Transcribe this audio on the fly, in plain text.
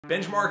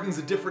Benchmarking is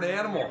a different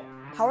animal.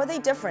 How are they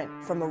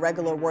different from a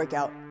regular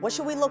workout? What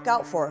should we look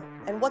out for?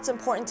 And what's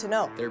important to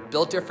know? They're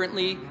built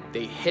differently,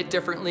 they hit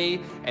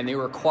differently, and they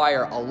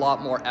require a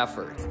lot more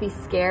effort. Be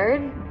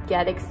scared,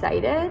 get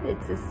excited.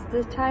 It's just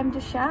the time to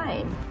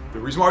shine. The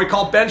reason why we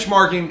call it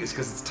benchmarking is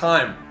because it's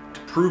time to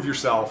prove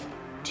yourself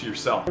to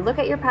yourself. Look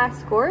at your past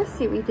scores,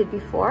 see what you did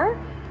before.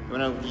 We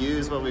want to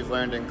use what we've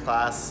learned in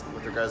class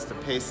with regards to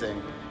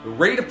pacing. The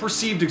rate of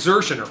perceived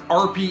exertion, or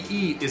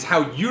RPE, is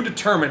how you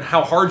determine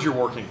how hard you're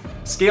working.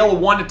 Scale of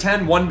 1 to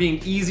 10, 1 being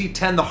easy,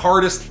 10 the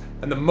hardest,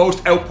 and the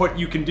most output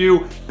you can do.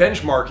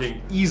 Benchmarking,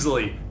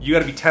 easily, you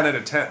gotta be 10 out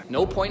of 10.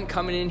 No point in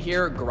coming in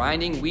here,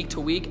 grinding week to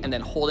week, and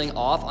then holding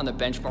off on the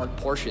benchmark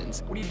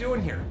portions. What are you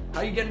doing here? How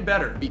are you getting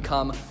better?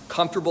 Become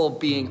comfortable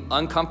being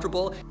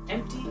uncomfortable.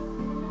 Empty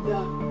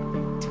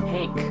the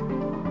tank.